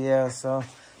trying to do. Yeah, so.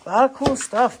 A lot of cool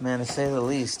stuff, man, to say the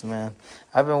least, man.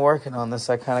 I've been working on this.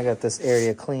 I kind of got this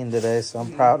area clean today, so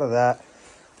I'm proud of that.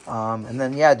 And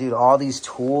then, yeah, dude, all these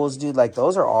tools, dude, like,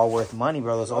 those are all worth money,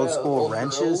 bro. Those old school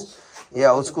wrenches. Drills.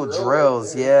 Yeah, old school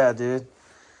drills. Yeah, dude.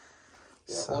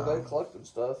 Yeah, all that collecting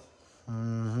stuff.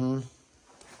 Mm-hmm.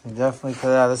 Definitely,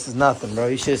 this is nothing, bro.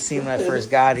 You should have seen when I first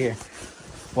got here.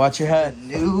 Watch your head.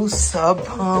 New sub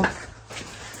pump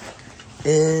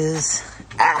is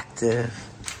active.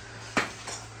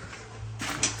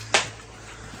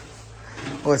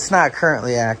 Well, it's not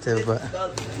currently active, but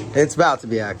it's about to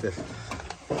be active.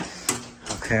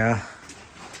 Okay,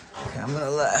 I'm gonna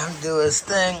let him do his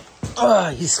thing.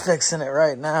 He's fixing it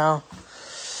right now.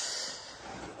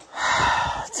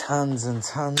 Tons and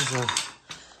tons of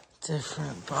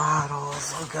different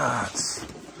bottles. Look at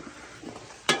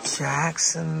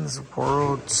Jackson's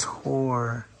World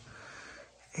Tour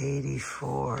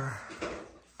 84.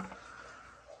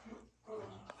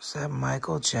 Is that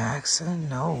Michael Jackson?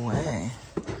 No way.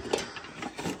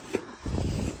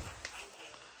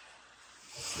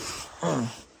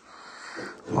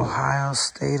 Ohio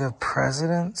State of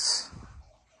Presidents.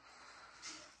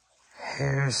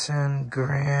 Harrison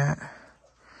Grant.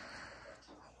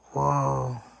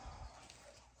 Whoa.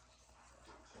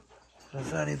 What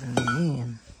does that even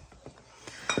mean?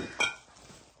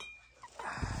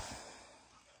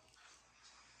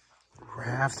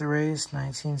 Raft race,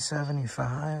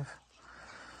 1975.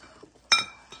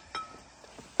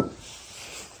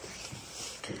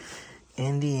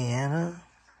 Indiana.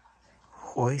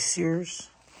 Hoisters.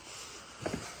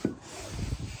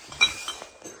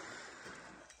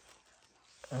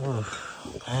 Oh,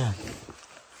 man.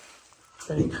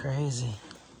 Pretty crazy.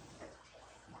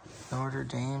 Notre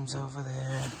Dame's over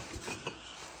there.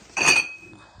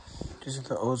 These are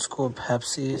the old school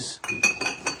Pepsis.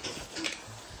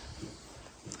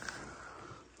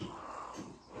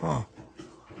 Huh.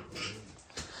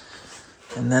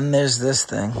 And then there's this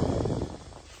thing.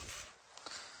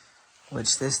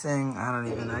 Which this thing,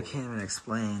 I can't even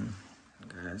explain.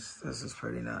 Guys, this is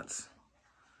pretty nuts.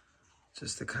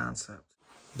 Just the concept.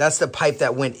 That's the pipe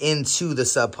that went into the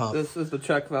sub pump. This is the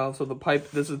check valve, so the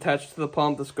pipe, this is attached to the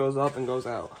pump, this goes up and goes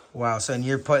out. Wow, so and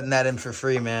you're putting that in for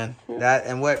free, man. That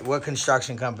and what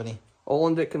construction company?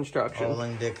 Olin-Dick Construction.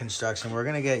 Olin-Dick Construction. We're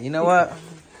gonna get, you know what?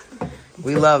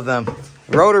 We love them.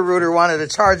 Roto-Rooter wanted to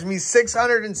charge me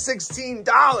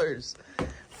 $616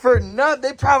 for nut.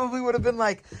 They probably would have been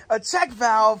like, a check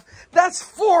valve, that's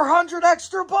 400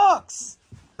 extra bucks.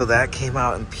 So that came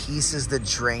out in pieces, the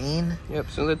drain. Yep,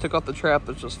 as soon as they took off the trap,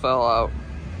 this just fell out.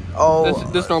 Oh.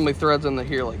 This normally threads in the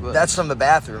here like this. That's from the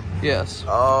bathroom. Yes.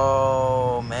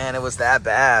 Oh, man, it was that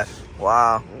bad.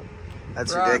 Wow.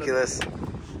 That's ridiculous.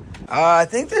 I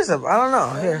think there's a, I don't know.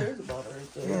 Here. There's a bottle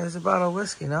right there. Yeah, there's a bottle of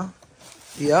whiskey, no?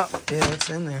 Yep. Yeah, it's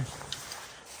in there.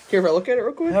 Care if I look at it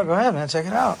real quick? Yeah, go ahead, man. Check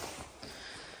it out.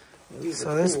 These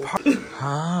So are this cool. part, I don't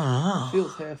know.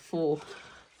 Feels half full.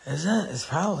 Is it? It's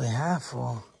probably half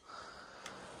full.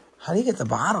 How do you get the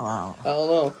bottle out? I don't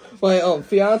know. My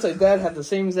fiance's dad had the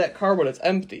same exact car, but it's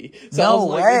empty. So No I was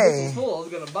like, way. if this is full, I was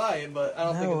gonna buy it, but I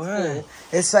don't think it's full.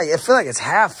 It's like, I feel like it's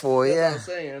half full, That's yeah. what I'm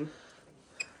saying.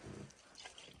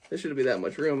 There shouldn't be that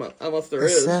much room, unless there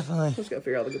It's is. definitely. Just gotta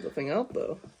figure out how to get the thing out,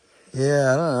 though.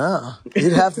 Yeah, I don't know.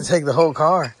 You'd have to take the whole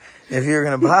car if you were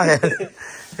gonna buy it.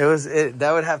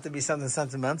 That would have to be something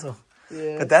sentimental.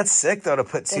 Yeah. But that's sick though to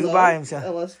put two Well, by himself.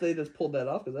 Unless they just pulled that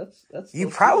off, because that's. You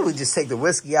probably just take the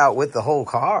whiskey out with the whole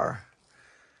car.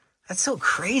 That's so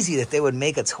crazy that they would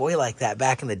make a toy like that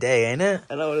back in the day, ain't it?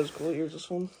 I know it is cool. Here's this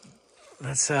one.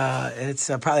 That's it's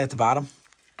probably at the bottom.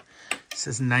 It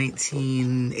says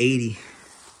 1980.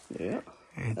 Yeah.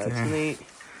 Right That's there. neat.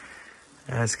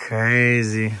 That's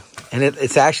crazy. And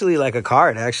it's actually like a car.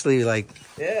 It actually like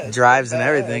drives and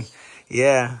everything.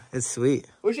 Yeah, it's sweet.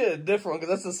 We should have a different one,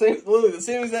 because that's the same, literally the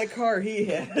same exact car he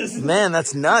has. Man,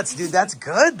 that's nuts, dude. That's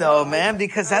good though, man,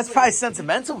 because that's probably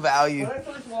sentimental value. When I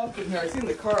first walked in here, I seen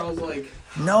the car, I was like,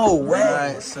 No way. All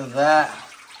right, so that,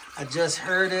 I just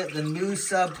heard it. The new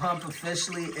sub pump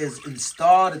officially is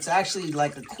installed. It's actually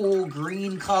like a cool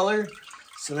green color,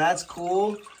 so that's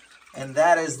cool. And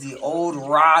that is the old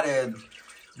rotted,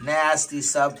 nasty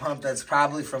sub pump that's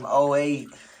probably from 08.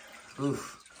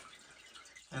 Oof.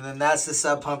 And then that's the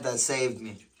sub pump that saved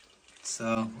me. So,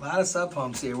 a lot of sub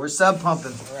pumps here. We're sub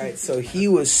pumping. All right, so he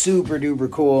was super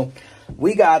duper cool.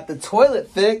 We got the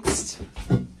toilet fixed.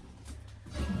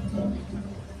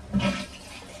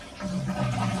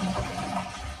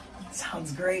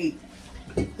 Sounds great.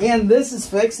 And this is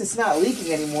fixed. It's not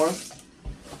leaking anymore.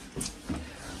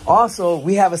 Also,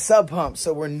 we have a sub pump,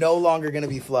 so we're no longer going to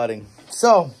be flooding.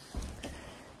 So,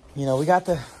 you know, we got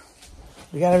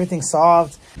everything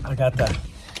solved. I got the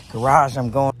garage I'm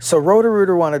going. So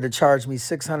Roto-Rooter wanted to charge me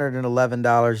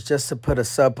 $611 just to put a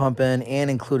sub pump in and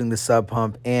including the sub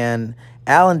pump. And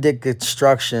Allen-Dick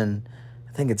Construction,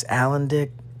 I think it's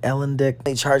Allen-Dick,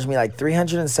 they charged me like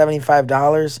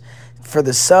 $375 for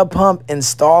the sub pump,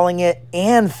 installing it,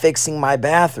 and fixing my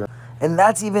bathroom. And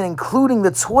that's even including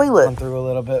the toilet. Run through a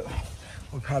little bit.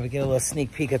 We'll probably get a little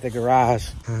sneak peek at the garage.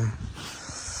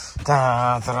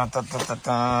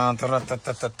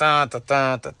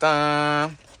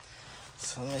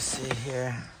 So let me see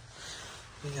here.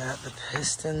 We got the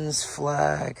Pistons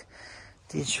flag,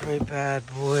 Detroit Bad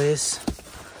Boys.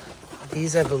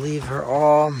 These, I believe, are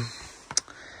all,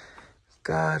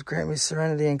 God grant me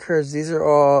serenity and courage. These are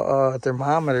all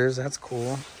thermometers. That's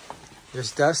cool.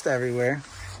 There's dust everywhere.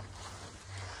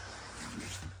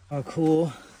 Oh,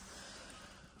 cool.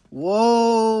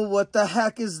 Whoa, what the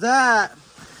heck is that?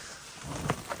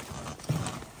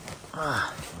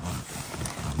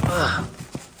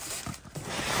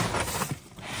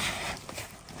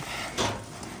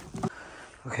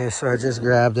 Okay, so I just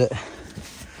grabbed it.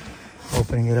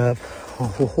 Opening it up.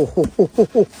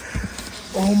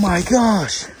 Oh my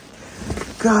gosh.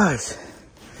 Guys,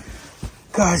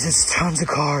 it's tons of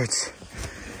cards.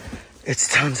 It's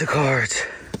tons of cards.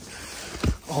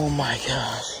 Oh my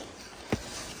gosh.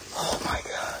 Oh my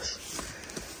gosh.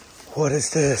 What is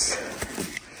this?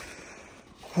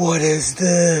 What is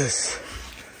this?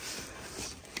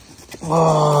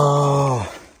 Whoa.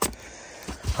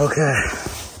 Okay.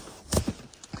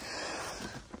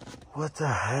 What the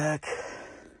heck?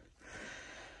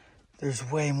 There's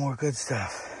way more good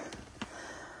stuff.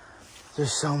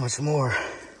 There's so much more.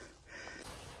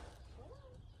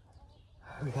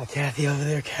 We got Kathy over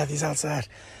there. Kathy's outside.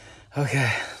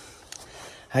 Okay.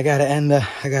 I gotta end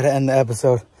the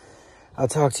episode. I'll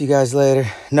talk to you guys later.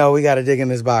 No, we gotta dig in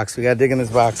this box. We gotta dig in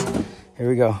this box. Here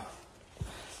we go.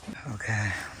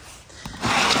 Okay.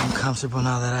 I'm comfortable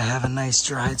now that I have a nice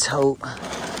dry tote.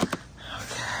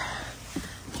 Okay.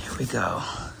 Here we go.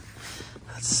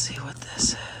 Let's see what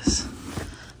this is.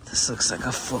 This looks like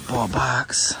a football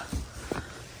box.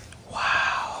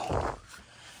 Wow.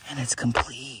 And it's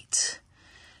complete.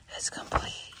 It's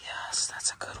complete. Yes,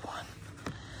 that's a good one.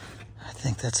 I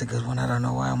think that's a good one. I don't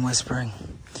know why I'm whispering.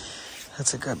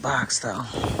 That's a good box, though.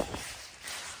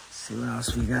 Let's see what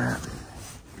else we got.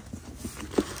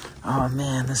 Oh,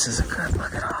 man, this is a good...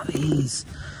 Look at all these.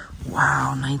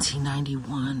 Wow,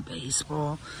 1991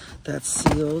 baseball. That's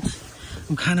sealed.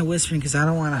 I'm kind of whispering because I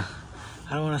don't want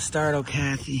to startle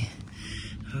Kathy.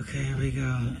 Okay, here we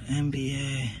go.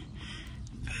 NBA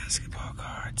basketball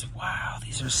cards. Wow,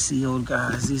 these are sealed,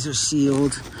 guys. These are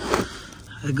sealed.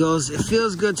 It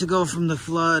feels good to go from the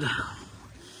flood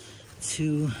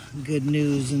to good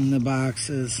news in the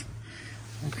boxes.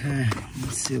 Okay,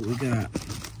 let's see what we got.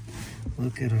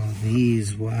 Look at all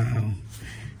these. Wow.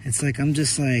 It's like I'm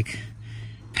just like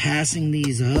passing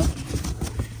these up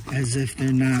as if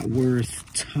they're not worth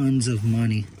tons of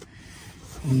money.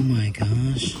 Oh my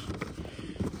gosh.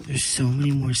 There's so many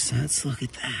more sets. Look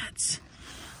at that.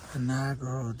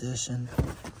 Inaugural edition.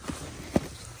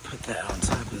 Put that on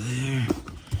top of there.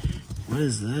 What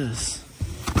is this?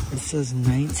 It says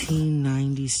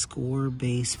 1990 score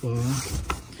baseball.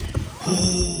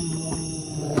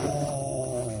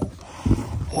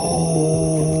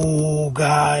 Oh,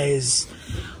 guys.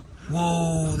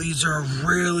 Whoa, these are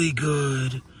really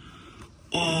good.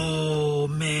 Oh,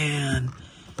 man.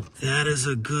 That is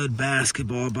a good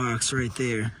basketball box right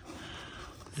there.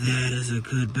 That is a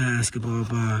good basketball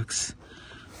box.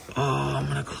 Oh, I'm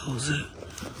going to close it.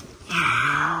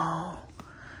 Wow.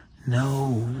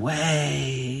 No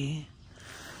way.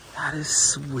 That is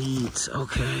sweet.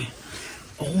 Okay.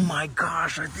 Oh my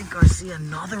gosh, I think I see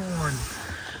another one.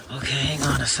 Okay, hang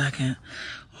on a second.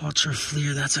 Ultra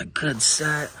Fleer, that's a good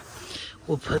set.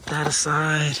 We'll put that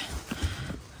aside.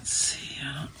 Let's see.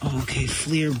 Okay,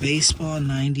 Fleer Baseball,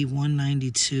 91,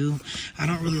 92. I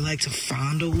don't really like to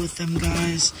fondle with them,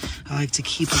 guys. I like to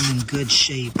keep them in good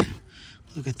shape.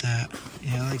 Look at that.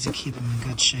 Yeah, I like to keep them in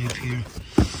good shape here.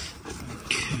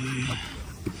 Okay.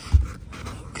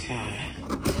 Okay.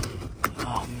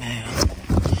 Oh, man.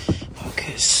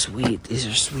 Okay, sweet. These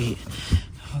are sweet.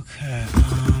 Okay.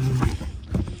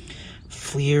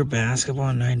 Fleer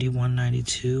Basketball, 91,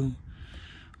 92.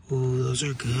 Ooh, those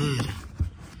are good.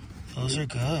 Those are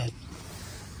good.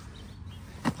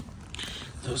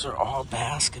 Those are all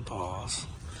basketballs.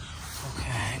 Okay,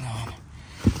 hang on.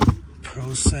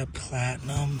 Pro Set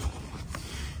Platinum.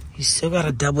 You still got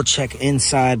to double check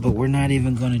inside, but we're not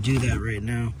even going to do that right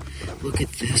now. Look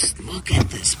at this. Look at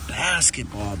this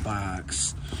basketball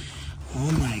box.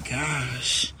 Oh my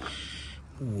gosh.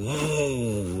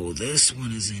 Whoa. This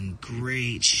one is in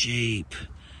great shape.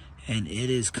 And it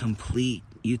is complete.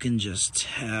 You can just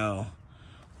tell.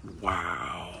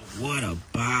 Wow. What a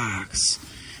box.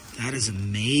 That is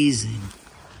amazing.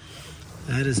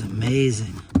 That is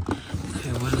amazing.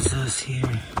 Okay, what is this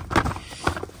here?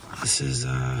 This is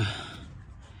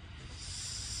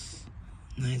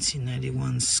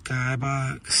 1991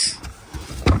 Skybox.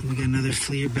 We got another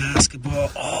Fleer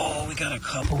basketball. Oh, we got a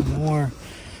couple more.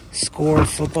 Score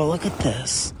football. Look at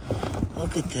this.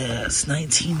 Look at this.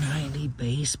 1990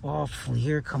 baseball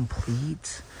Fleer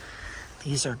complete.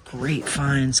 These are great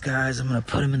finds, guys. I'm going to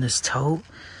put them in this tote.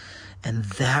 And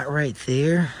that right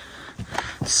there,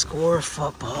 Score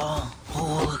football.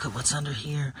 Oh, look at what's under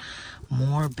here.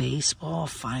 More baseball,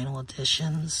 final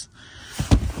editions.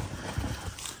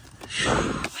 Whew,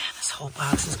 man, this whole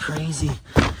box is crazy.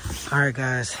 All right,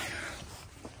 guys.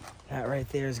 That right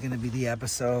there is going to be the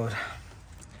episode.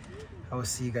 I will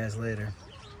see you guys later.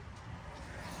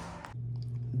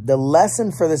 The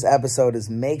lesson for this episode is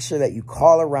make sure that you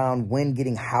call around when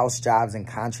getting house jobs and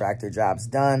contractor jobs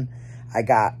done. I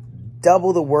got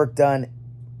double the work done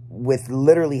with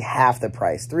literally half the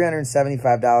price,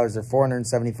 $375 or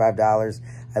 $475.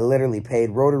 I literally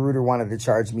paid. Roto-Rooter wanted to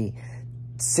charge me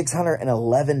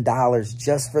 $611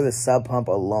 just for the sub pump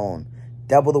alone.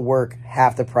 Double the work,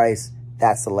 half the price.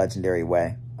 That's the legendary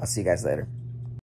way. I'll see you guys later.